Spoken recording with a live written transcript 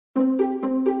Hi,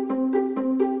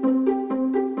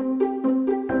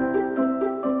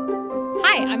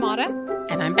 I'm Autumn.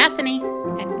 And I'm Bethany.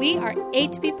 And we are A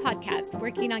to B Podcast,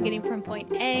 working on getting from point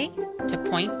A to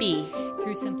point B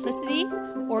through simplicity,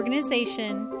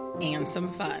 organization, and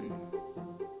some fun.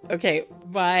 Okay,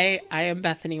 why I am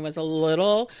Bethany was a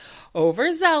little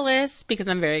overzealous because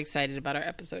I'm very excited about our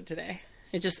episode today.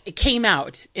 It came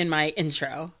out in my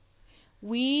intro.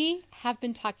 We have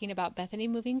been talking about Bethany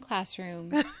moving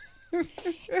classrooms.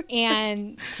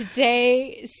 And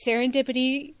today,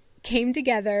 serendipity came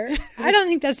together. I don't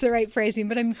think that's the right phrasing,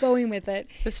 but I'm going with it.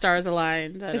 The stars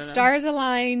aligned. The stars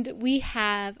aligned. We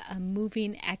have a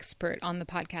moving expert on the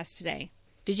podcast today.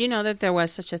 Did you know that there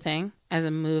was such a thing as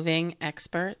a moving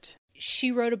expert?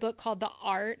 She wrote a book called The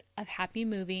Art of Happy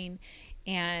Moving,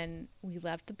 and we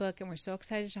loved the book, and we're so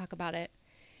excited to talk about it.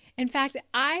 In fact,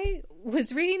 I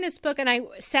was reading this book, and I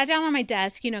sat down on my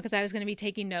desk, because I was going to be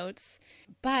taking notes,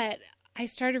 but I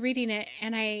started reading it,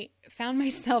 and I found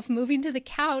myself moving to the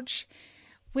couch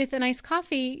with an iced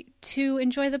coffee to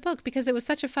enjoy the book because it was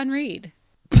such a fun read.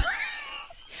 That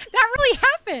really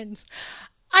happened.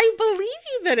 I believe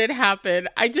you that it happened.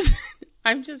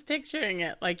 I'm just picturing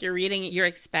it. Like you're reading it, you're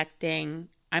expecting,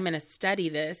 I'm going to study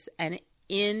this, and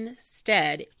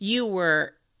instead you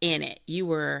were in it. You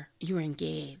were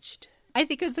engaged. I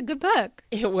think it was a good book.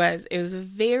 It was a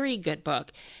very good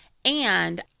book.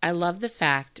 And I love the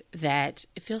fact that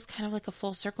it feels kind of like a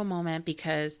full circle moment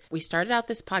because we started out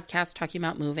this podcast talking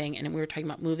about moving, and we were talking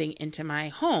about moving into my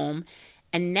home.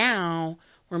 And now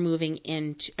I'm moving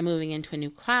into a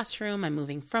new classroom. I'm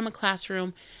moving from a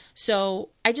classroom. So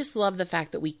I just love the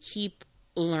fact that we keep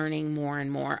learning more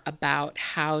and more about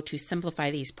how to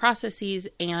simplify these processes.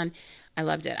 And I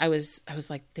loved it. I was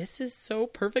like, this is so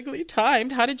perfectly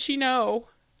timed. How did she know?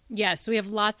 Yes, we have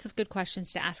lots of good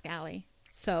questions to ask Ali.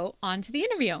 So on to the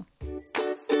interview.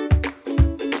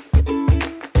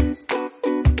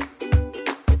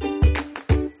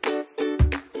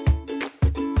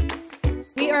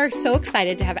 We are so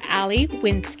excited to have Ali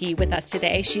Wenzke with us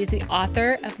today. She's the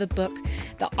author of the book,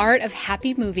 The Art of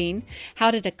Happy Moving,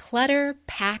 How to Declutter,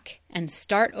 Pack, and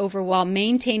Start Over While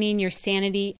Maintaining Your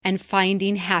Sanity and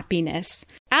Finding Happiness.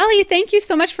 Ali, thank you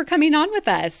so much for coming on with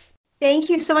us. Thank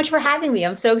you so much for having me.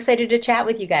 I'm so excited to chat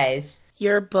with you guys.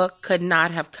 Your book could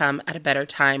not have come at a better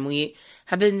time. We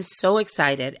have been so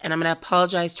excited, and I'm going to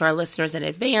apologize to our listeners in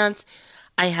advance.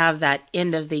 I have that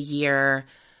end of the year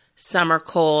summer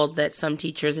cold that some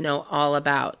teachers know all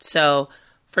about. So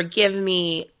forgive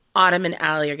me, Autumn and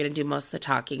Ali are going to do most of the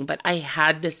talking, but I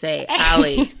had to say,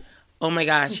 Ali, oh my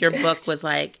gosh, your book was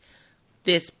like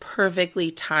this perfectly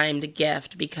timed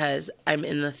gift because I'm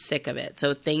in the thick of it.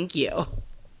 So thank you.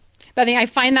 But I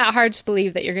find that hard to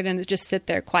believe that you're going to just sit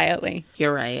there quietly.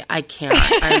 You're right. I can't.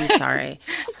 I'm sorry.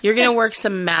 You're going to work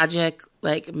some magic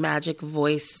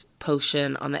voice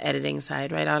potion on the editing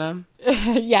side, right, Autumn?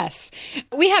 Yes.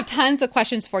 We have tons of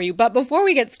questions for you. But before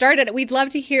we get started, we'd love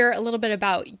to hear a little bit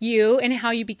about you and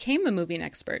how you became a moving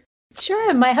expert.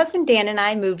 Sure. My husband, Dan, and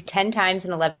I moved 10 times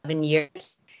in 11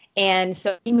 years. And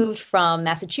so we moved from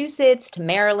Massachusetts to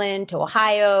Maryland to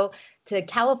Ohio to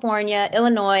California,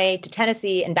 Illinois, to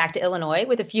Tennessee, and back to Illinois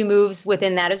with a few moves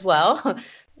within that as well.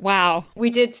 Wow.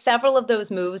 We did several of those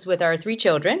moves with our 3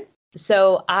 children.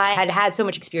 So I had so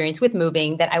much experience with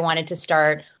moving that I wanted to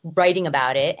start writing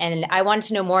about it. And I wanted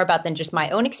to know more about than just my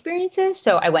own experiences.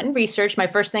 So I went and researched. My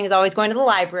first thing is always going to the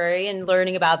library and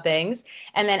learning about things.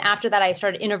 And then after that, I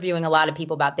started interviewing a lot of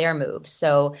people about their moves.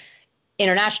 So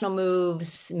international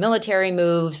moves, military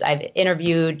moves. I've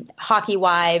interviewed hockey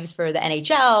wives for the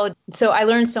NHL. So I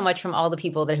learned so much from all the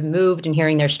people that have moved and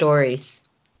hearing their stories.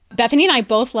 Bethany and I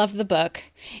both loved the book.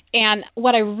 And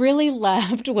what I really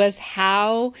loved was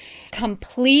how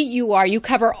complete you are. You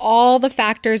cover all the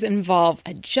factors involved.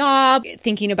 A job,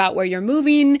 thinking about where you're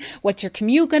moving, what's your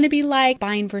commute going to be like,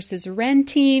 buying versus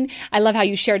renting. I love how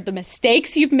you shared the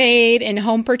mistakes you've made in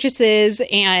home purchases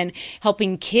and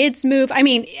helping kids move. I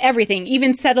mean, everything,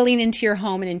 even settling into your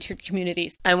home and into your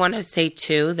communities. I want to say,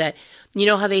 too, that you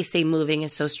know how they say moving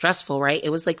is so stressful, right? It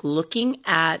was like looking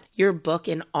at your book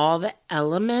and all the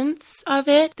elements of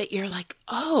it that you're like,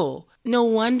 oh, no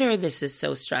wonder this is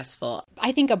so stressful.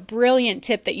 I think a brilliant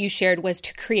tip that you shared was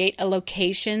to create a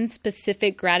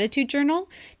location-specific gratitude journal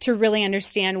to really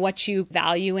understand what you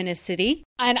value in a city.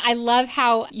 And I love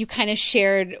how you kind of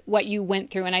shared what you went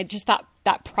through. And I just thought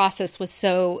that process was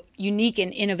so unique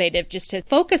and innovative just to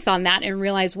focus on that and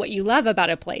realize what you love about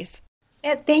a place.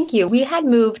 Yeah, thank you. We had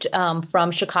moved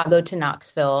from Chicago to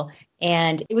Knoxville,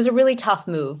 and it was a really tough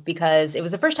move because it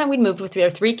was the first time we'd moved with our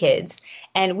three kids,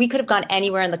 and we could have gone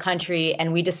anywhere in the country,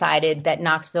 and we decided that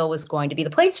Knoxville was going to be the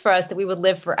place for us, that we would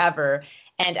live forever.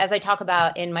 And as I talk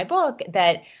about in my book,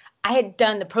 that I had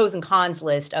done the pros and cons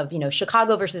list of,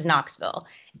 Chicago versus Knoxville.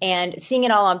 And seeing it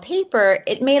all on paper,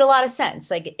 it made a lot of sense.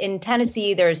 Like in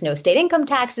Tennessee, there's no state income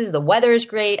taxes. The weather is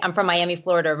great. I'm from Miami,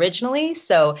 Florida originally.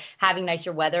 So having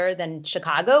nicer weather than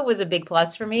Chicago was a big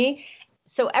plus for me.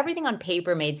 So everything on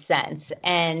paper made sense.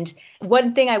 And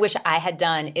one thing I wish I had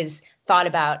done is thought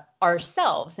about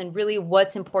ourselves and really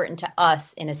what's important to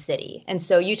us in a city. And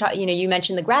so you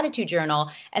mentioned the gratitude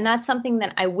journal, and that's something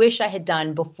that I wish I had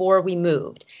done before we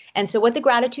moved. And so what the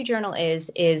gratitude journal is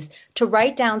to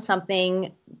write down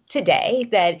something today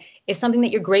that is something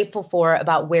that you're grateful for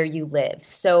about where you live.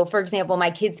 So for example,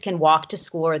 my kids can walk to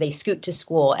school or they scoot to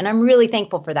school, and I'm really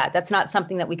thankful for that. That's not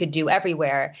something that we could do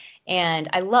everywhere. And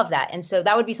I love that. And so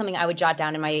that would be something I would jot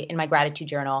down in my gratitude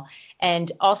journal.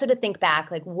 And also to think back,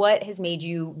 like what has made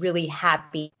you really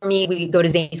happy? For me, we go to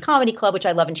Zany's Comedy Club, which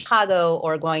I love in Chicago,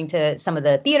 or going to some of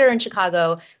the theater in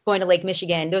Chicago, going to Lake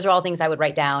Michigan. Those are all things I would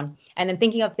write down. And then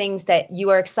thinking of things that you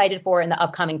are excited for in the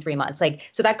upcoming 3 months.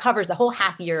 So that covers the whole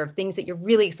half year of things that you're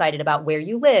really excited about where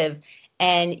you live.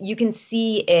 And you can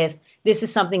see if this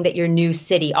is something that your new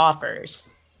city offers.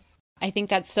 I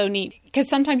think that's so neat because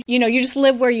sometimes, you just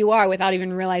live where you are without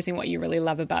even realizing what you really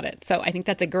love about it. So I think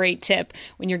that's a great tip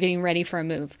when you're getting ready for a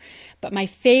move. But my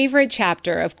favorite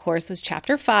chapter, of course, was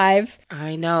chapter 5.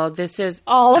 I know, this is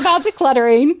all about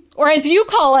decluttering, or as you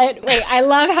call it. Wait, I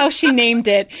love how she named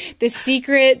it, the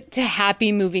secret to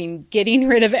happy moving, getting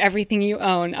rid of everything you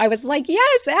own. I was like,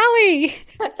 yes, Ali.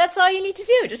 That's all you need to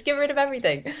do. Just get rid of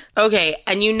everything. Okay.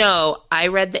 And I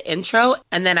read the intro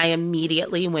and then I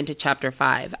immediately went to chapter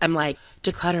 5. I'm like,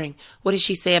 decluttering. What does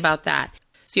she say about that?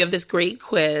 So you have this great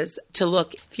quiz to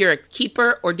look if you're a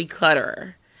keeper or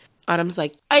declutterer. Autumn's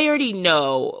like, I already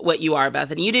know what you are,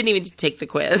 Bethany. You didn't even take the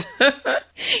quiz.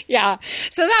 Yeah.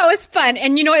 So that was fun.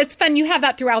 And it's fun. You have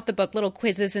that throughout the book, little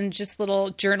quizzes and just little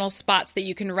journal spots that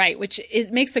you can write, which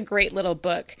makes a great little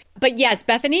book. But yes,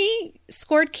 Bethany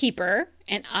scored keeper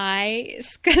and I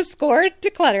scored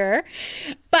declutterer.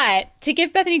 But to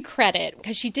give Bethany credit,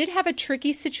 because she did have a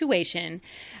tricky situation,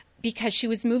 because she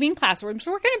was moving classrooms.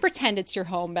 We're going to pretend it's your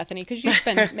home, Bethany, because you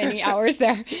spend many hours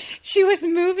there. She was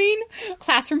moving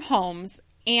classroom homes,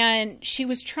 and she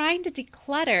was trying to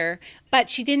declutter, but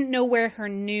she didn't know where her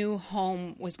new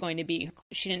home was going to be.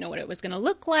 She didn't know what it was going to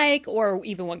look like or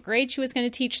even what grade she was going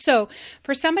to teach. So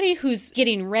for somebody who's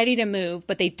getting ready to move,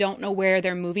 but they don't know where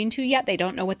they're moving to yet, they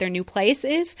don't know what their new place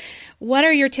is, what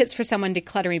are your tips for someone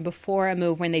decluttering before a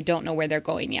move when they don't know where they're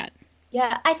going yet?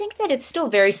 Yeah, I think that it's still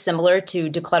very similar to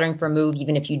decluttering for a move,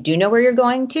 even if you do know where you're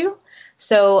going to.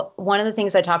 So one of the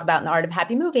things I talk about in The Art of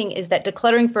Happy Moving is that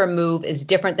decluttering for a move is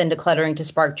different than decluttering to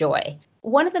spark joy.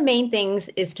 One of the main things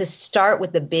is to start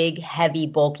with the big, heavy,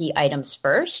 bulky items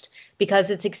first, because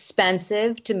it's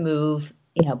expensive to move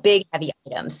big, heavy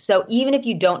items. So even if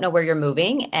you don't know where you're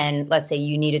moving, and let's say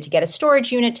you needed to get a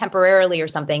storage unit temporarily or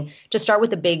something, to start with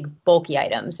the big, bulky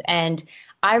items. And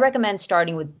I recommend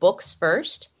starting with books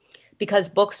first, because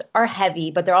books are heavy,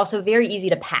 but they're also very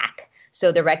easy to pack.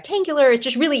 So they're rectangular. It's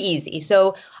just really easy.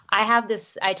 So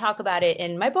I talk about it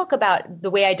in my book about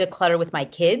the way I declutter with my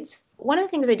kids. One of the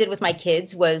things I did with my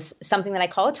kids was something that I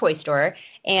call a toy store.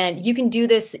 And you can do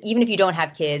this even if you don't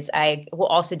have kids. I will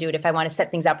also do it if I want to set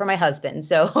things up for my husband.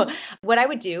 So what I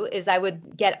would do is I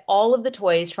would get all of the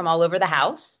toys from all over the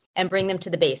house and bring them to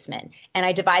the basement. And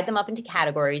I divide them up into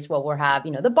categories where we'll have,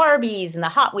 the Barbies and the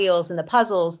Hot Wheels and the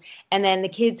puzzles, and then the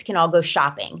kids can all go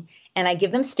shopping. And I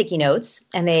give them sticky notes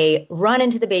and they run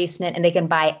into the basement and they can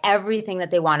buy everything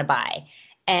that they want to buy.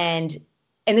 And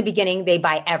in the beginning, they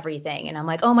buy everything. And I'm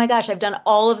like, oh my gosh, I've done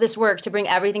all of this work to bring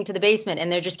everything to the basement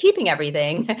and they're just keeping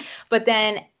everything. But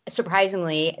then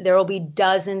surprisingly, there will be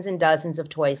dozens and dozens of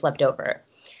toys left over.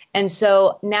 And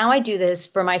so now I do this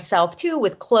for myself too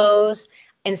with clothes.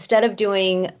 Instead of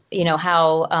doing,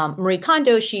 how Marie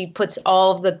Kondo, she puts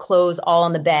all of the clothes all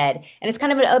on the bed, and it's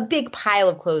kind of a big pile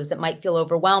of clothes that might feel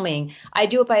overwhelming. I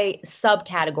do it by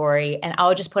subcategory, and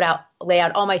I'll just lay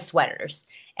out all my sweaters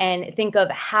and think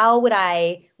of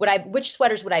which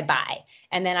sweaters would I buy?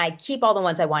 And then I keep all the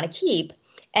ones I want to keep.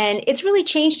 And it's really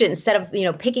changed it instead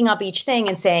of, picking up each thing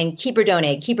and saying, keep or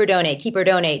donate, keep or donate, keep or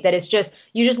donate. That it's just,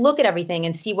 you just look at everything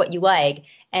and see what you like.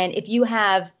 And if you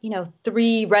have,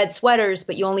 3 red sweaters,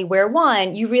 but you only wear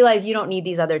one, you realize you don't need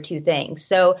these other 2 things.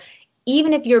 So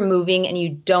even if you're moving and you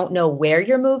don't know where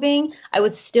you're moving, I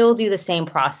would still do the same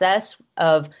process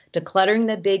of decluttering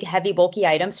the big, heavy, bulky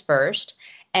items first.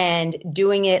 and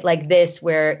doing it like this,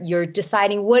 where you're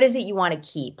deciding what is it you want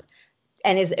to keep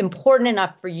and is important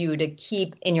enough for you to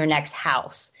keep in your next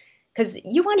house. Because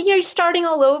you're starting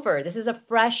all over. This is a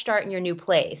fresh start in your new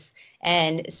place.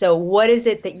 And so what is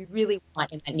it that you really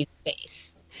want in that new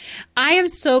space? I am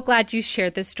so glad you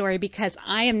shared this story because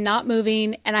I am not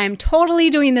moving and I am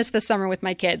totally doing this summer with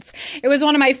my kids. It was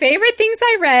one of my favorite things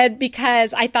I read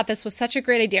because I thought this was such a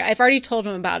great idea. I've already told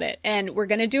them about it and we're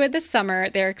going to do it this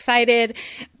summer. They're excited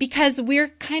because we're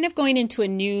kind of going into a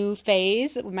new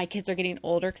phase. My kids are getting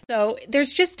older. So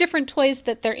there's just different toys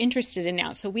that they're interested in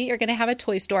now. So we are going to have a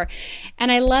toy store.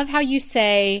 And I love how you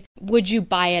say, would you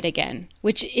buy it again?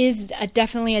 Which is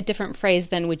definitely a different phrase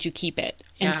than would you keep it?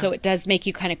 And so it does make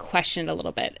you kind of question it a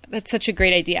little bit. That's such a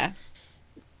great idea.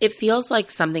 It feels like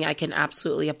something I can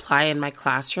absolutely apply in my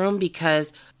classroom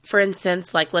because, for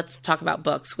instance, like let's talk about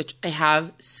books, which I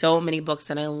have so many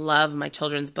books and I love my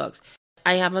children's books.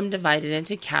 I have them divided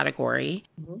into category.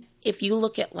 Mm-hmm. If you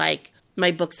look at like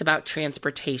my books about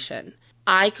transportation,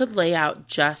 I could lay out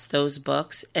just those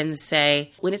books and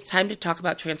say, when it's time to talk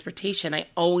about transportation, I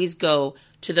always go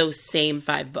to those same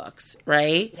 5 books,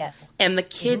 right? Yes. And the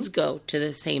kids go to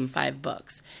the same 5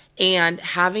 books. And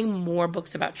having more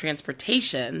books about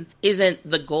transportation isn't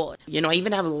the goal. You know, I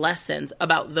even have lessons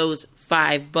about those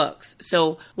 5 books.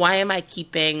 So why am I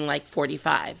keeping like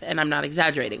 45? And I'm not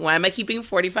exaggerating. Why am I keeping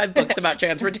 45 books about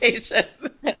transportation?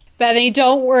 Bethany,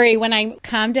 don't worry. When I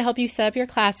come to help you set up your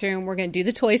classroom, we're going to do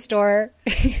the toy store.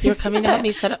 You're coming to help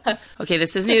me set up. Okay,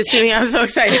 this is news to me. I'm so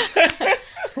excited.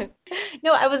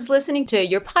 No, I was listening to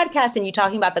your podcast and you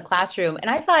talking about the classroom, and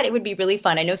I thought it would be really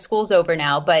fun. I know school's over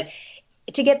now, but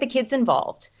to get the kids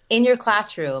involved in your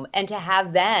classroom and to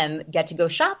have them get to go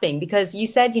shopping, because you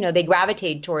said, they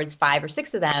gravitate towards 5 or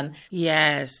 6 of them.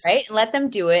 Yes. Right? And let them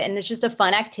do it. And it's just a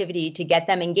fun activity to get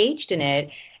them engaged in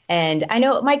it. And I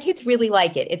know my kids really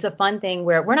like it. It's a fun thing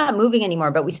where we're not moving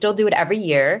anymore, but we still do it every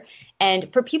year.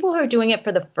 And for people who are doing it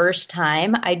for the first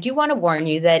time, I do want to warn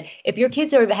you that if your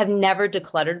kids have never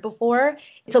decluttered before,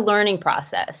 it's a learning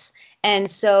process.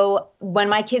 And so when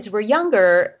my kids were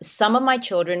younger, some of my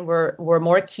children were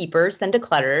more keepers than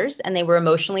declutterers, and they were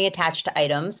emotionally attached to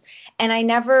items. And I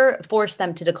never forced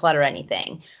them to declutter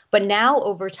anything. But now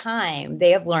over time,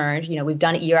 they have learned, we've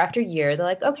done it year after year. They're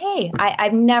like, okay,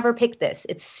 I've never picked this.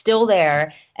 It's still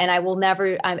there. And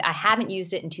I haven't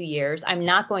used it in 2 years. I'm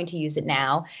not going to use it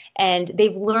now. And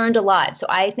they've learned a lot. So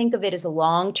I think of it as a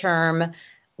long-term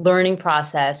learning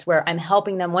process where I'm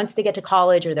helping them once they get to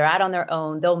college or they're out on their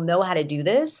own, they'll know how to do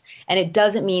this. And it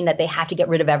doesn't mean that they have to get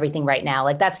rid of everything right now.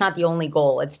 Like that's not the only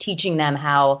goal. It's teaching them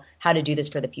how to do this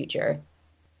for the future.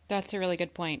 That's a really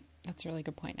good point.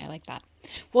 I like that.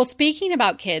 Well, speaking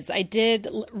about kids, I did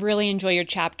really enjoy your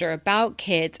chapter about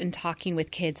kids and talking with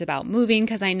kids about moving,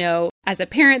 because I know as a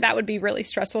parent that would be really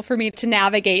stressful for me to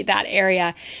navigate that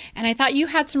area. And I thought you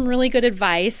had some really good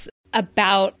advice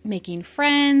about making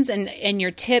friends and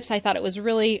your tips. I thought it was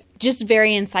really just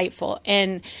very insightful.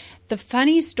 And the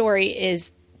funny story is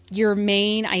your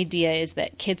main idea is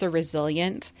that kids are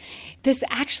resilient. This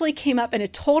actually came up in a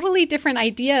totally different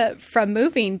idea from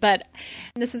moving, but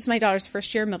this is my daughter's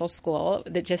first year of middle school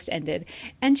that just ended,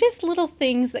 and just little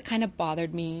things that kind of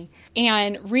bothered me.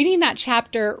 And reading that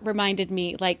chapter reminded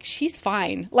me, like, she's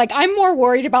fine. Like, I'm more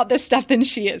worried about this stuff than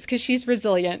she is because she's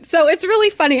resilient. So it's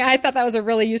really funny. I thought that was a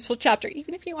really useful chapter,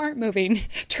 even if you aren't moving,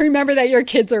 to remember that your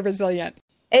kids are resilient.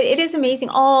 It is amazing.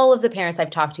 All of the parents I've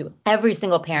talked to, every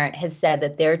single parent has said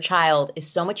that their child is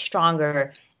so much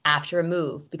stronger after a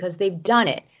move because they've done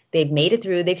it. They've made it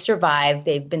through. They've survived.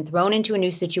 They've been thrown into a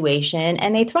new situation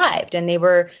and they thrived and they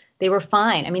were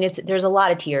fine. I mean, there's a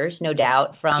lot of tears, no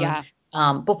doubt, from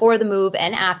before the move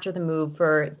and after the move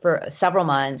for several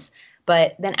months.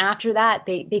 But then after that,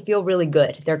 they feel really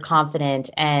good. They're confident.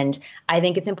 And I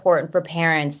think it's important for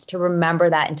parents to remember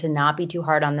that and to not be too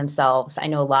hard on themselves. I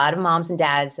know a lot of moms and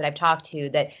dads that I've talked to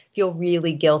that feel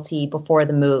really guilty before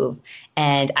the move.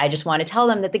 And I just want to tell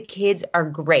them that the kids are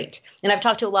great. And I've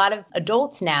talked to a lot of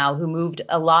adults now who moved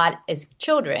a lot as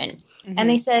children. Mm-hmm. And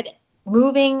they said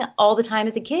moving all the time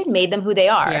as a kid made them who they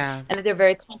are. Yeah. And that they're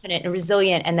very confident and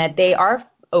resilient and that they are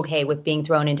okay with being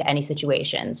thrown into any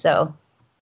situation. So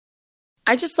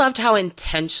I just loved how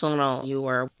intentional you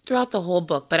were throughout the whole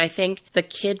book, but I think the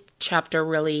kid chapter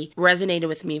really resonated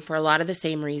with me for a lot of the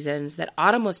same reasons that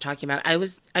Autumn was talking about. I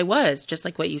was just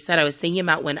like what you said, I was thinking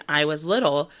about when I was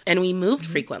little and we moved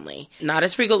frequently, not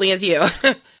as frequently as you,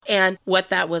 and what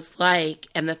that was like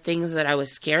and the things that I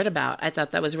was scared about. I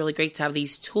thought that was really great to have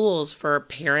these tools for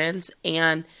parents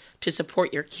and to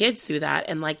support your kids through that.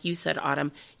 And like you said,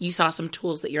 Autumn, you saw some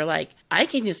tools that you're like, I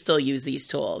can just still use these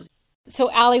tools.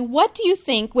 So, Ali, what do you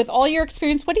think, with all your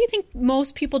experience, what do you think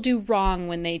most people do wrong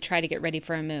when they try to get ready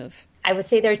for a move? I would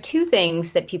say there are two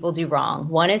things that people do wrong.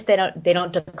 One is they don't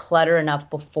declutter enough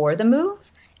before the move,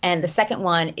 and the second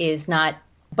one is not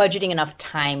budgeting enough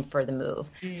time for the move.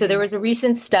 So there was a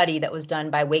recent study that was done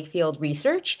by Wakefield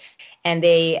Research, and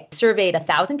they surveyed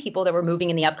 1,000 people that were moving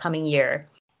in the upcoming year.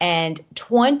 And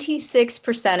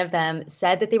 26% of them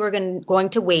said that they were going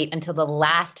to wait until the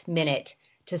last minute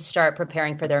to start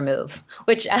preparing for their move,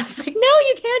 which I was like, no,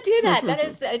 you can't do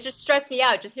that. It just stressed me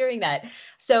out just hearing that.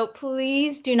 So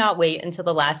please do not wait until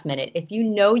the last minute. If you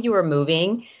know you are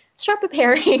moving, start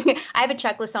preparing. I have a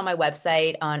checklist on my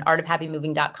website on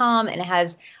artofhappymoving.com, and it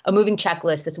has a moving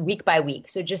checklist that's week by week.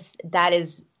 So just that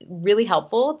is really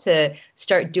helpful to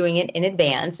start doing it in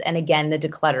advance. And again, the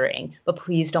decluttering, but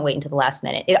please don't wait until the last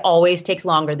minute. It always takes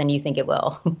longer than you think it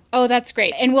will. Oh, that's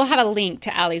great. And we'll have a link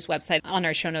to Ali's website on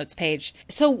our show notes page.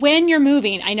 So when you're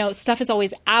moving, I know stuff is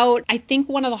always out. I think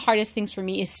one of the hardest things for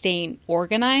me is staying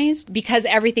organized because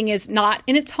everything is not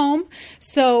in its home.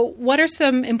 So what are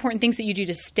some important things that you do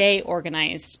to stay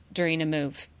organized during a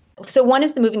move? So one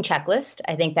is the moving checklist.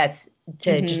 I think that's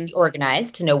to just be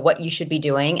organized, to know what you should be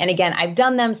doing. And again, I've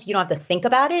done them so you don't have to think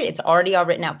about it. It's already all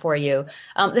written out for you.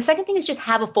 The second thing is just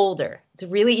have a folder. It's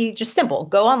really just simple.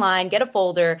 Go online, get a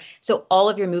folder so all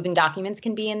of your moving documents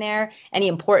can be in there. Any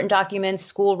important documents,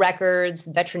 school records,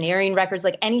 veterinarian records,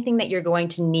 like anything that you're going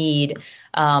to need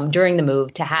during the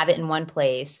move, to have it in one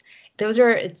place. Those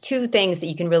are two things that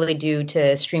you can really do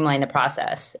to streamline the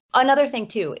process. Another thing,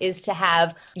 too, is to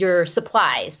have your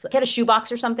supplies. Get a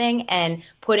shoebox or something and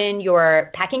put in your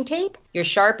packing tape, your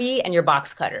Sharpie, and your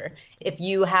box cutter. If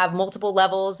you have multiple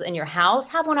levels in your house,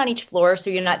 have one on each floor so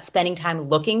you're not spending time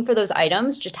looking for those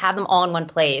items. Just have them all in one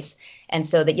place. And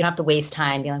so that you don't have to waste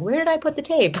time being like, where did I put the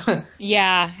tape?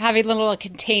 Yeah, having a little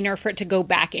container for it to go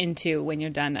back into when you're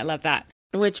done. I love that.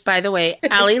 Which, by the way,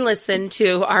 Ali listened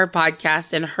to our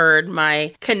podcast and heard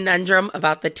my conundrum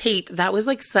about the tape. That was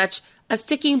like such a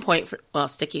sticking point.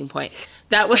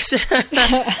 That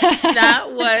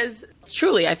was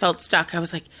truly, I felt stuck. I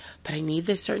was like, but I need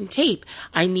this certain tape.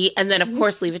 And then of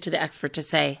course, leave it to the expert to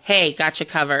say, hey, got you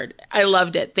covered. I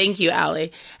loved it. Thank you,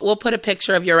 Ali. We'll put a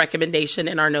picture of your recommendation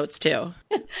in our notes too.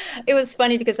 It was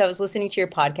funny because I was listening to your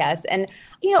podcast and,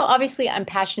 obviously I'm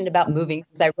passionate about moving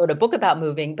because I wrote a book about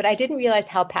moving, but I didn't realize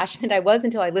how passionate I was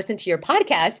until I listened to your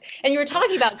podcast and you were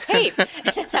talking about tape.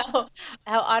 how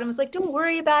Autumn was like, don't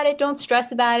worry about it. Don't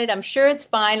stress about it. I'm sure it's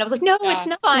fine. I was like, no, it's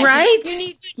not.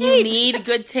 Right? You need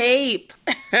good tape.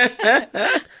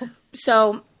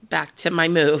 So back to my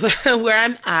move. Where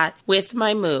I'm at with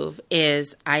my move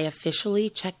is I officially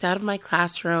checked out of my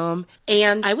classroom,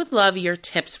 and I would love your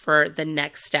tips for the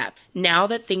next step. Now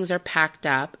that things are packed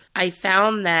up, I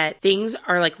found that things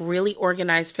are like really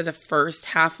organized for the first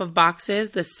half of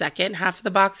boxes. The second half of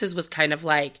the boxes was kind of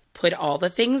like put all the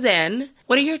things in.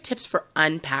 What are your tips for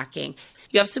unpacking?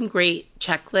 You have some great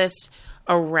checklists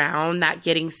around that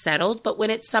getting settled, but when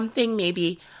it's something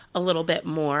maybe a little bit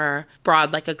more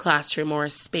broad, like a classroom or a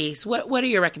space, what are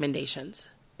your recommendations?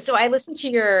 So I listened to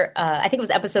your, I think it was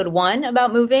episode 1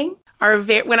 about moving.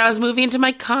 When I was moving into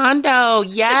my condo,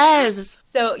 yes.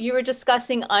 So you were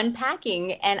discussing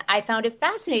unpacking, and I found it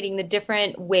fascinating, the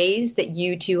different ways that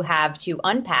you two have to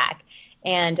unpack.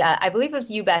 And I believe it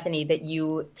was you, Bethany, that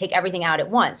you take everything out at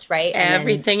once, right? And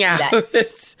everything out.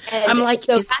 I'm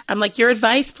like, your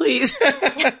advice, please.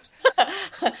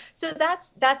 So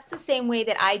that's the same way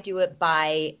that I do it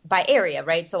by area,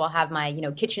 right? So I'll have my,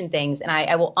 kitchen things, and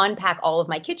I will unpack all of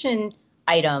my kitchen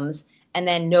items and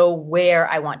then know where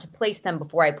I want to place them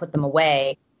before I put them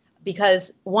away.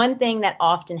 Because one thing that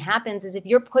often happens is if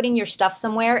you're putting your stuff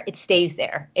somewhere, it stays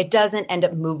there. It doesn't end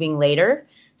up moving later.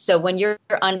 So when you're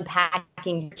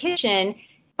unpacking your kitchen,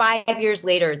 5 years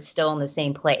later, it's still in the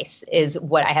same place is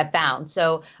what I have found.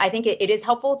 So I think it is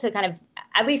helpful to kind of,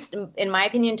 at least in my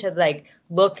opinion, to like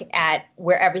look at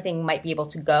where everything might be able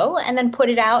to go and then put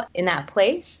it out in that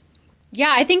place.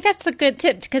 Yeah, I think that's a good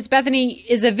tip because Bethany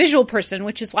is a visual person,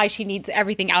 which is why she needs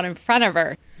everything out in front of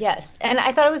her. Yes. And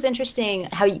I thought it was interesting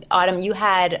how, Autumn, you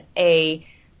had a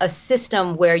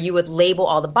system where you would label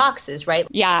all the boxes, right?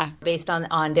 Yeah. Based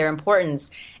on their importance.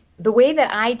 The way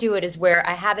that I do it is where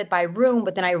I have it by room,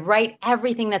 but then I write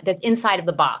everything that's inside of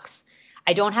the box.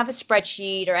 I don't have a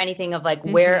spreadsheet or anything of like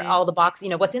where all the box,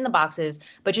 what's in the boxes,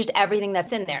 but just everything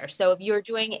that's in there. So if you're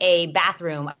doing a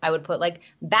bathroom, I would put like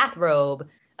bathrobe,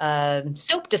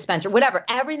 soap dispenser, whatever,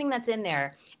 everything that's in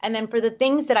there. And then for the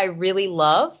things that I really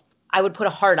love, I would put a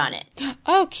heart on it.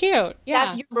 Oh, cute. Yeah.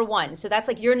 That's your number one. So that's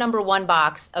like your number one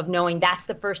box of knowing that's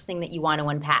the first thing that you want to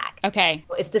unpack. Okay.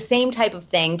 It's the same type of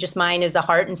thing, just mine is a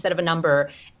heart instead of a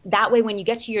number. That way, when you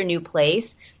get to your new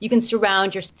place, you can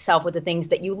surround yourself with the things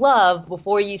that you love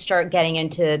before you start getting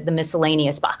into the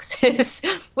miscellaneous boxes,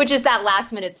 which is that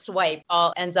last minute swipe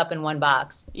all ends up in one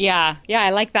box. Yeah. Yeah, I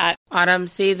like that. Autumn,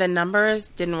 see, the numbers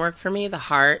didn't work for me. The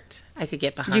heart, I could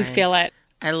get behind. You feel it.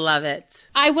 I love it.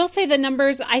 I will say the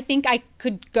numbers, I think I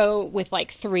could go with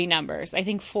like 3 numbers. I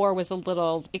think 4 was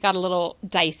it got a little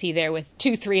dicey there with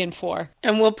 2, 3, and 4.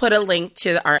 And we'll put a link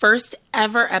to our first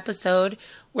ever episode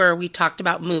where we talked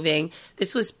about moving.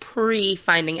 This was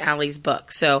pre-finding Ali's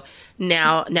book. So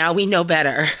now we know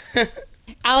better.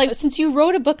 Ali, since you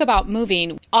wrote a book about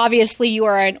moving, obviously you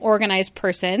are an organized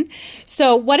person.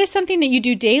 So what is something that you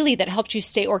do daily that helps you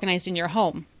stay organized in your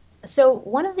home? So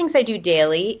one of the things I do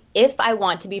daily, if I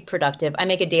want to be productive, I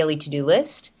make a daily to-do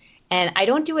list. And I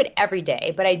don't do it every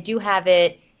day, but I do have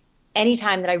it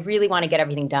anytime that I really want to get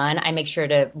everything done. I make sure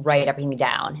to write everything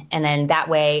down. And then that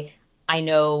way I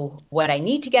know what I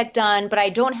need to get done, but I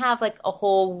don't have like a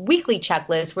whole weekly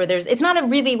checklist where it's not a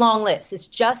really long list. It's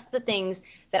just the things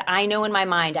that I know in my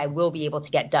mind I will be able to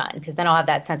get done, because then I'll have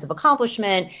that sense of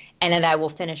accomplishment and then I will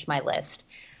finish my list.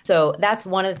 So that's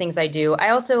one of the things I do. I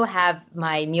also have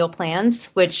my meal plans,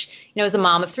 which, as a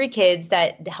mom of 3 kids,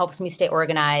 that helps me stay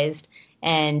organized.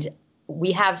 And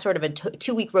we have sort of a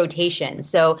 2-week rotation.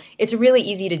 So it's really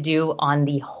easy to do on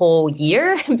the whole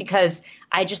year because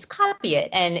I just copy it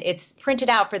and it's printed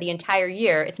out for the entire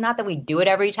year. It's not that we do it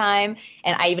every time.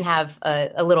 And I even have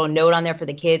a little note on there for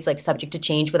the kids, like subject to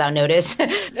change without notice.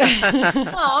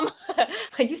 Mom,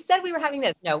 you said we were having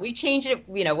this. No, we change it,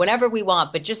 whenever we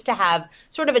want. But just to have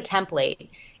sort of a template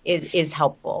is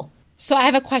helpful. So I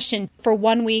have a question. For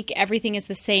 1 week, everything is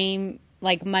the same,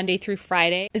 like Monday through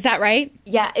Friday. Is that right?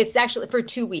 Yeah, it's actually for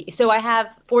 2 weeks. So I have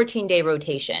 14-day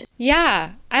rotation.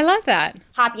 Yeah, I love that.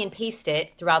 Copy and paste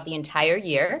it throughout the entire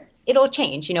year. It'll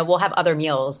change. We'll have other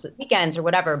meals, weekends or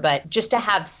whatever, but just to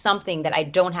have something that I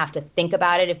don't have to think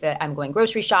about it. If I'm going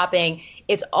grocery shopping,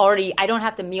 I don't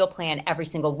have to meal plan every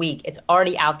single week. It's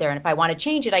already out there. And if I want to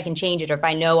change it, I can change it. Or if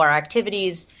I know our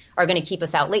activities are going to keep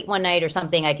us out late one night or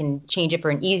something, I can change it for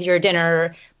an easier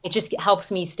dinner. It just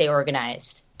helps me stay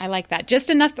organized. I like that. Just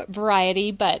enough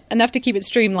variety, but enough to keep it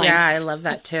streamlined. Yeah, I love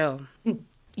that too.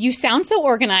 You sound so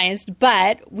organized,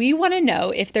 but we want to know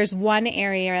if there's one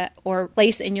area or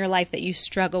place in your life that you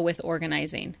struggle with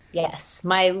organizing. Yes.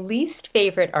 My least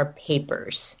favorite are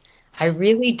papers. I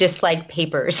really dislike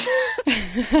papers.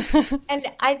 And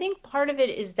I think part of it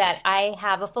is that I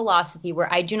have a philosophy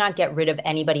where I do not get rid of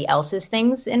anybody else's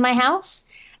things in my house.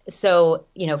 So,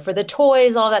 for the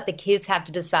toys, all that the kids have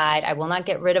to decide. I will not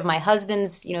get rid of my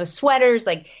husband's, sweaters.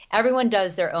 Like everyone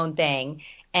does their own thing.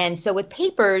 And so with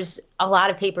papers, a lot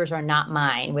of papers are not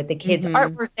mine. With the kids'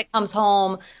 artwork that comes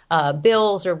home,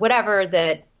 bills or whatever,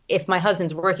 that if my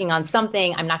husband's working on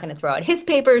something, I'm not going to throw out his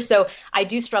papers. So I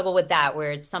do struggle with that,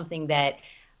 where it's something that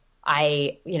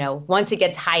once it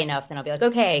gets high enough, then I'll be like,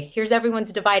 okay, here's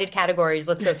everyone's divided categories.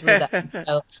 Let's go through them.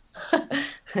 So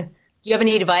do you have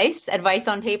any advice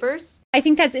on papers? I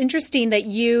think that's interesting that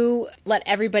you let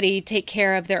everybody take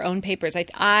care of their own papers.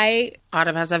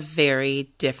 Autumn has a very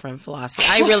different philosophy.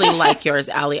 I really like yours,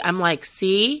 Ali. I'm like,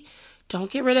 see, don't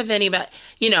get rid of anybody,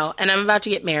 and I'm about to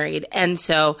get married. And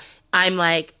so I'm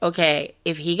like, okay,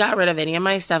 if he got rid of any of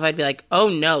my stuff, I'd be like, oh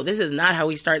no, this is not how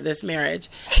we start this marriage.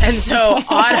 And so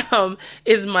Autumn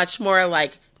is much more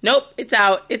like, nope, it's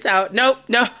out, nope,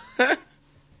 no.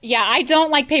 Yeah, I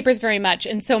don't like papers very much.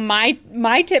 And so my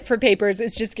tip for papers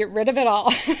is just get rid of it all.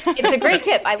 It's a great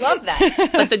tip. I love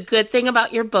that. But the good thing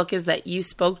about your book is that you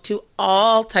spoke to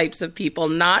all types of people,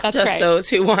 not That's just right. those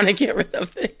who want to get rid of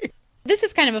things. This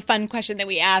is kind of a fun question that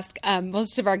we ask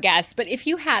most of our guests. But if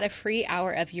you had a free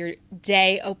hour of your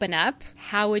day open up,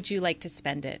 how would you like to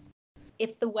spend it?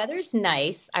 If the weather's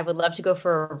nice, I would love to go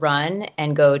for a run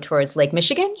and go towards Lake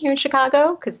Michigan here in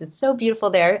Chicago because it's so beautiful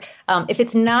there. If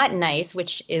it's not nice,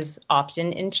 which is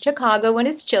often in Chicago when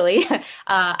it's chilly,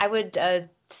 I would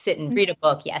sit and read a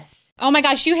book, yes. Oh my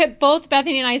gosh, you hit both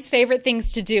Bethany and I's favorite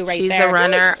things to do She's there. the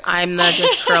runner. I'm the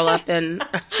just curl up and...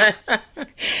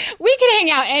 We can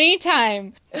hang out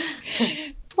anytime.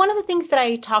 One of the things that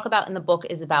I talk about in the book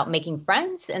is about making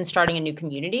friends and starting a new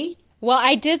community. Well,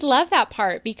 I did love that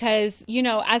part because,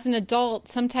 as an adult,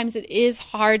 sometimes it is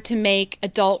hard to make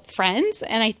adult friends.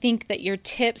 And I think that your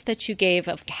tips that you gave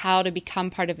of how to become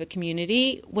part of a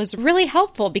community was really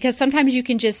helpful because sometimes you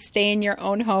can just stay in your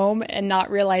own home and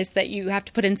not realize that you have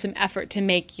to put in some effort to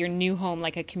make your new home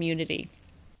like a community.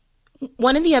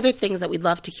 One of the other things that we'd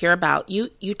love to hear about,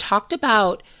 you talked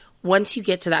about once you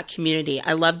get to that community,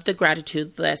 I loved the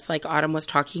gratitude list like Autumn was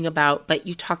talking about, but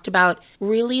you talked about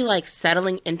really like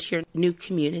settling into your new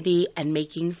community and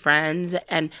making friends.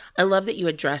 And I love that you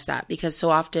address that, because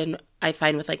so often I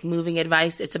find with like moving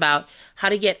advice, it's about how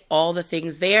to get all the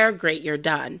things there. Great, you're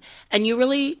done. And you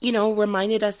really,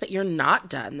 reminded us that you're not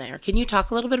done there. Can you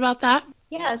talk a little bit about that?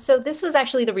 Yeah, so this was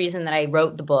actually the reason that I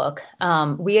wrote the book.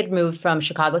 We had moved from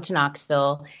Chicago to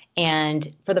Knoxville,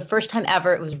 and for the first time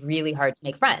ever, it was really hard to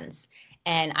make friends.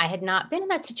 And I had not been in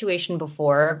that situation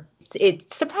before.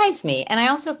 It surprised me. And I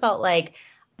also felt like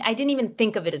I didn't even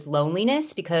think of it as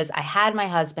loneliness, because I had my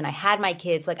husband, I had my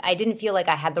kids. Like, I didn't feel like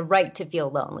I had the right to feel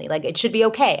lonely. Like, it should be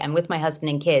okay. I'm with my husband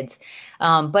and kids.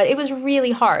 But it was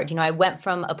really hard. I went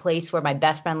from a place where my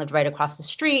best friend lived right across the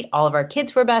street. All of our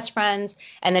kids were best friends.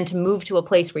 And then to move to a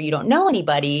place where you don't know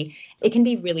anybody, it can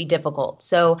be really difficult.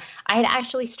 So I had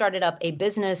actually started up a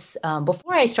business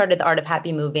before I started The Art of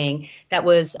Happy Moving that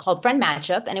was called Friend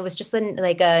Matchup. And it was just an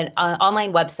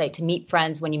online website to meet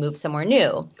friends when you move somewhere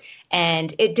new.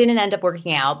 And it didn't end up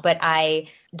working out, but I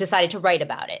decided to write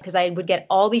about it because I would get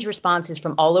all these responses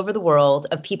from all over the world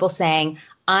of people saying,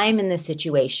 I'm in this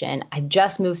situation. I've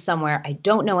just moved somewhere. I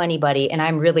don't know anybody and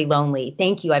I'm really lonely.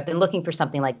 Thank you. I've been looking for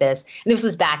something like this. And this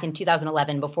was back in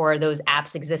 2011 before those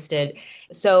apps existed.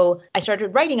 So I started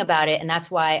writing about it. And that's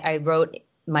why I wrote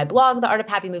my blog, The Art of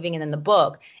Happy Moving, and then the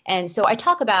book. And so I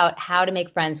talk about how to make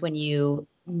friends when you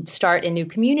start a new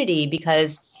community,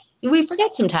 because we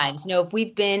forget sometimes, if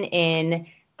we've been in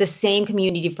the same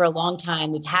community for a long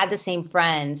time, we've had the same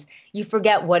friends, you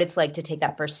forget what it's like to take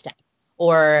that first step,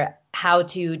 or how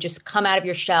to just come out of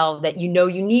your shell that you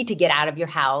need to get out of your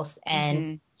house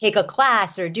and take a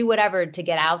class or do whatever to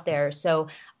get out there. So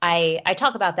I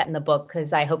talk about that in the book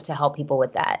because I hope to help people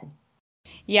with that.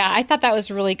 Yeah, I thought that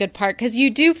was a really good part, because you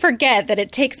do forget that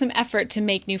it takes some effort to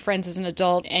make new friends as an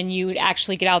adult, and you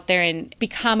actually get out there and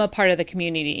become a part of the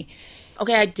community.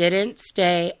 Okay, I didn't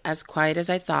stay as quiet as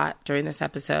I thought during this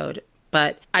episode,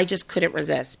 but I just couldn't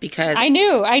resist because I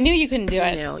knew you couldn't do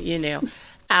it. You knew.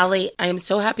 Ali, I am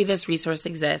so happy this resource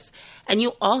exists. And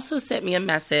you also sent me a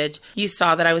message. You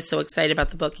saw that I was so excited about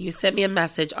the book. You sent me a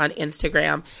message on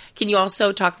Instagram. Can you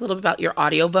also talk a little bit about your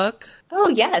audiobook? Oh,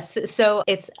 yes. So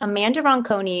it's Amanda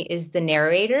Ronconi is the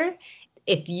narrator.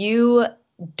 If you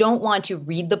don't want to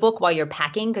read the book while you're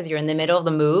packing because you're in the middle of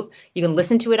the move, you can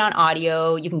listen to it on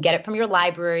audio. You can get it from your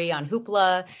library on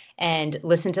Hoopla and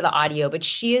listen to the audio. But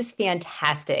she is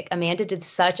fantastic. Amanda did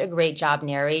such a great job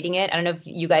narrating it. I don't know if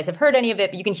you guys have heard any of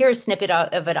it, but you can hear a snippet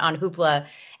of it on Hoopla.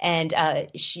 And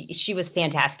she was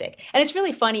fantastic. And it's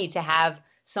really funny to have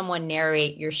someone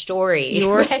narrate your story.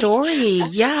 Your story,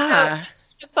 yeah.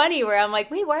 Funny where I'm like,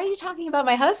 wait, why are you talking about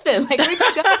my husband? Like, where'd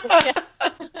you go?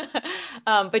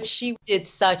 But she did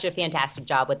such a fantastic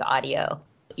job with the audio.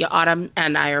 Yeah, Autumn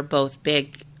and I are both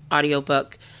big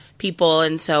audiobook people.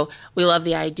 And so we love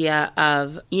the idea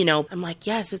of, I'm like,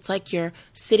 yes, it's like you're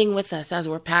sitting with us as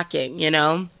we're packing,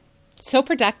 So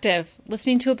productive,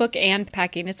 listening to a book and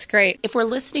packing. It's great. If we're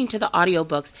listening to the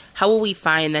audiobooks, how will we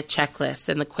find the checklists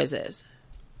and the quizzes?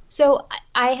 So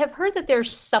I have heard that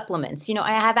there's supplements.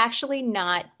 I have actually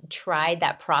not tried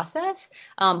that process,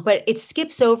 but it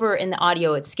skips over in the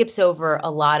audio. It skips over a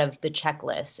lot of the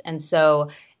checklists. And so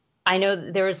I know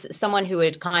there was someone who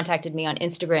had contacted me on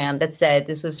Instagram that said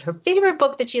this was her favorite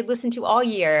book that she had listened to all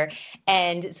year.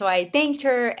 And so I thanked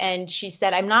her, and she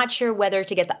said, I'm not sure whether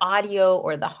to get the audio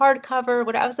or the hardcover.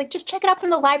 But I was like, just check it out from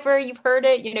the library. You've heard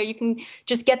it. You can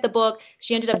just get the book.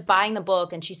 She ended up buying the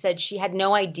book, and she said she had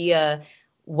no idea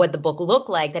what the book looked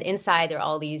like, that inside there are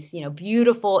all these,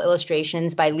 beautiful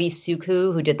illustrations by Lee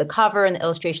Suk-hoo, who did the cover and the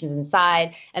illustrations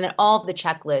inside, and then all of the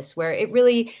checklists where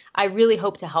I really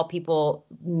hope to help people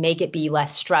make it be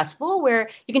less stressful, where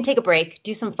you can take a break,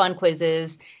 do some fun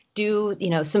quizzes, do,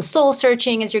 some soul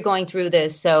searching as you're going through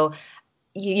this. So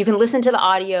you can listen to the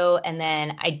audio, and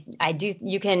then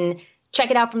you can check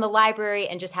it out from the library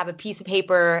and just have a piece of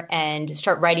paper and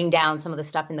start writing down some of the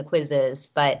stuff in the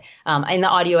quizzes. But in the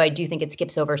audio, I do think it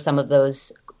skips over some of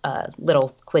those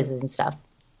little quizzes and stuff.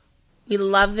 We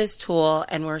love this tool,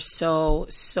 and we're so,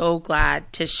 so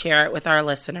glad to share it with our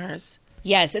listeners.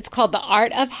 Yes, it's called The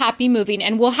Art of Happy Moving,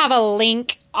 and we'll have a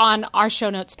link on our show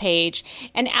notes page.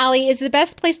 And Ali, is the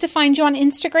best place to find you on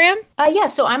Instagram? Yeah,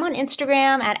 so I'm on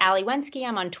Instagram at Ali Wenzke.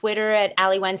 I'm on Twitter at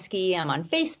Ali Wenzke. I'm on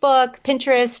Facebook,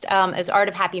 Pinterest as Art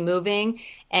of Happy Moving.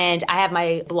 And I have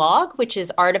my blog, which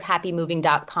is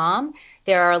artofhappymoving.com.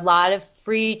 There are a lot of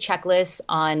free checklists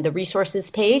on the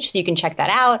resources page, so you can check that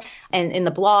out. And in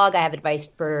the blog, I have advice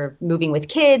for moving with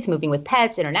kids, moving with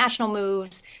pets, international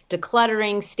moves,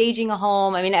 decluttering, staging a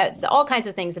home. I mean, all kinds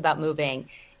of things about moving.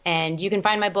 And you can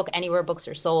find my book anywhere books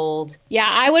are sold. Yeah,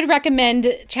 I would recommend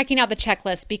checking out the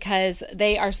checklist because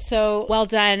they are so well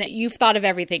done. You've thought of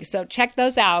everything. So check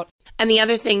those out. And the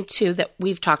other thing, too, that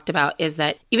we've talked about is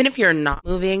that even if you're not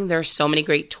moving, there's so many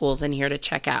great tools in here to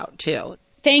check out, too.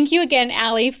 Thank you again,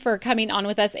 Ali, for coming on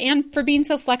with us and for being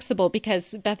so flexible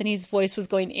because Bethany's voice was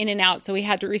going in and out, so we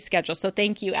had to reschedule. So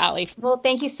thank you, Ali. Well,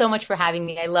 thank you so much for having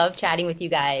me. I love chatting with you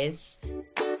guys.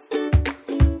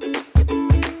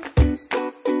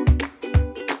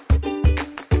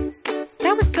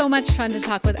 That was so much fun to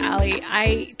talk with Ali.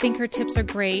 I think her tips are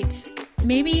great.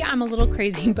 Maybe I'm a little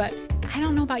crazy, but I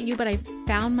don't know about you, but I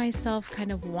found myself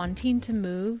kind of wanting to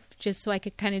move just so I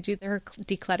could kind of do her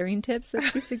decluttering tips that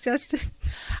she suggested.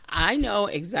 I know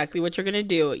exactly what you're going to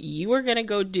do. You are going to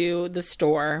go do the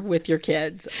store with your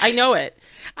kids. I know it.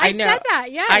 I know. Said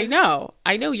that, yes. I know.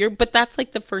 But that's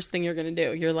like the first thing you're going to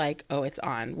do. You're like, oh, it's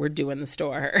on. We're doing the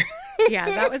store.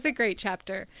 Yeah, that was a great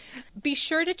chapter. Be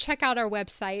sure to check out our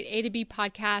website,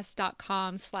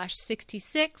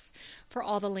 a2bpodcast.com/66 for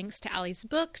all the links to Ali's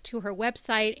book, to her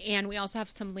website, and we also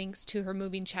have some links to her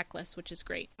moving checklist, which is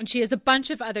great. And she has a bunch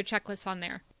of other checklists on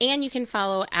there. And you can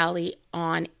follow Ali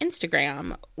on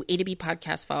Instagram. A2B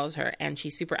Podcast follows her, and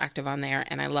she's super active on there,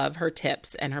 and I love her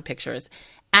tips and her pictures.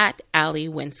 At Ali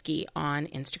Wenzke on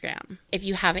Instagram. If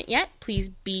you haven't yet, please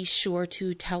be sure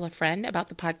to tell a friend about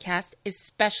the podcast,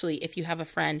 especially if you have a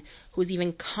friend who's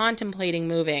even contemplating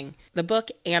moving. The book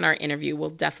and our interview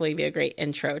will definitely be a great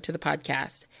intro to the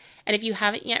podcast. And if you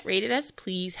haven't yet rated us,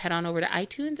 please head on over to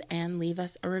iTunes and leave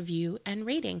us a review and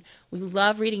rating. We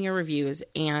love reading your reviews,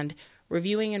 and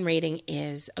reviewing and rating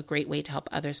is a great way to help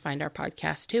others find our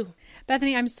podcast too.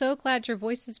 Bethany, I'm so glad your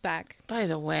voice is back. By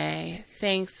the way,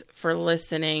 thanks for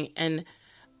listening. And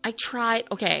I tried,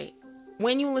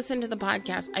 when you listen to the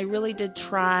podcast, I really did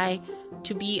try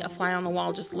to be a fly on the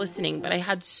wall just listening, but I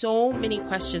had so many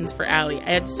questions for Ali.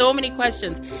 I had so many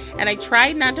questions, and I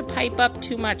tried not to pipe up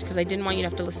too much because I didn't want you to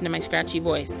have to listen to my scratchy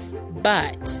voice.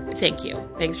 But thank you.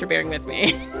 Thanks for bearing with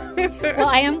me. Well,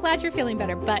 I am glad you're feeling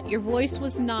better, but your voice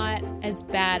was not as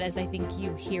bad as I think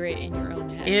you hear it in your own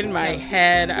head. In my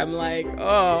head, I'm like,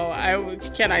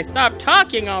 can I stop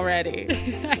talking already?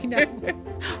 I know.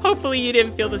 Hopefully you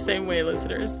didn't feel the same way,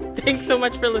 listeners. Thanks so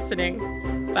much for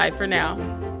listening. Bye for now.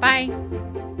 Bye.